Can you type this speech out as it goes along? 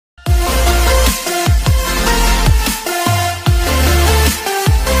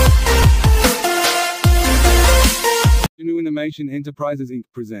Education Enterprises Inc.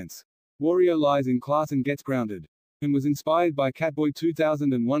 presents Wario Lies in Class and Gets Grounded, and was inspired by Catboy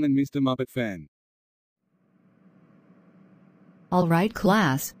 2001 and Mr. Muppet Fan. All right,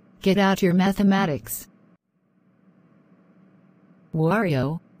 class, get out your mathematics.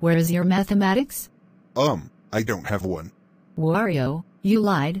 Wario, where is your mathematics? I don't have one. Wario, you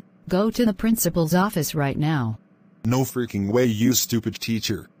lied. Go to the principal's office right now. No freaking way, you stupid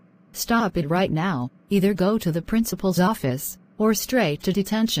teacher. Stop it right now. Either go to the principal's office, or straight to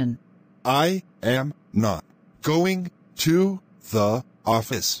detention. I am not going to the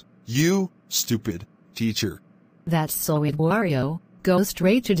office, you stupid teacher. That's so it, Wario. Go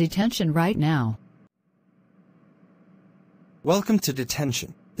straight to detention right now. Welcome to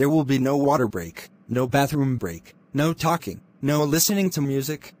detention. There will be no water break, no bathroom break, no talking, no listening to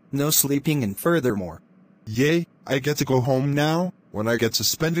music, no sleeping, and furthermore. Yay, I get to go home now? When I get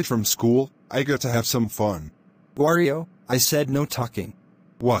suspended from school, I get to have some fun. Wario, I said no talking.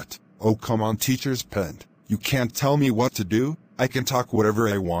 What? Oh, come on, teacher's pet. You can't tell me what to do. I can talk whatever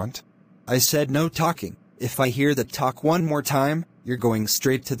I want. I said no talking. If I hear the talk one more time, you're going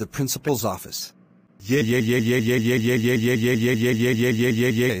straight to the principal's office. Yeah.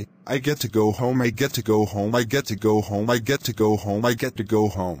 I get to go home, I get to go home, I get to go home, I get to go home, I get to go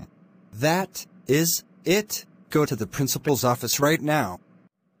home. That is it. Go to the principal's office right now.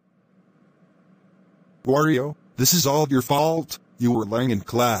 Wario, this is all your fault. You were lying in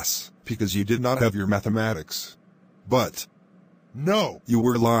class because you did not have your mathematics. But no, you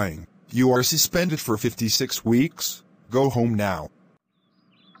were lying. You are suspended for 56 weeks. Go home now.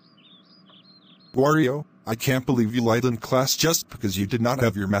 Wario, I can't believe you lied in class just because you did not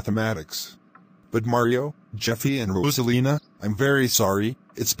have your mathematics. But Mario, Jeffy, and Rosalina, I'm very sorry.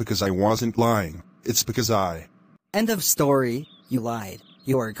 It's because I wasn't lying. It's because I... End of story. You lied.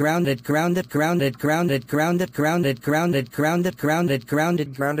 You are grounded for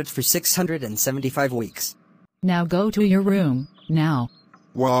 675 weeks. Now go to your room, now.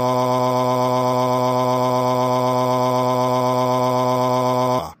 Wow.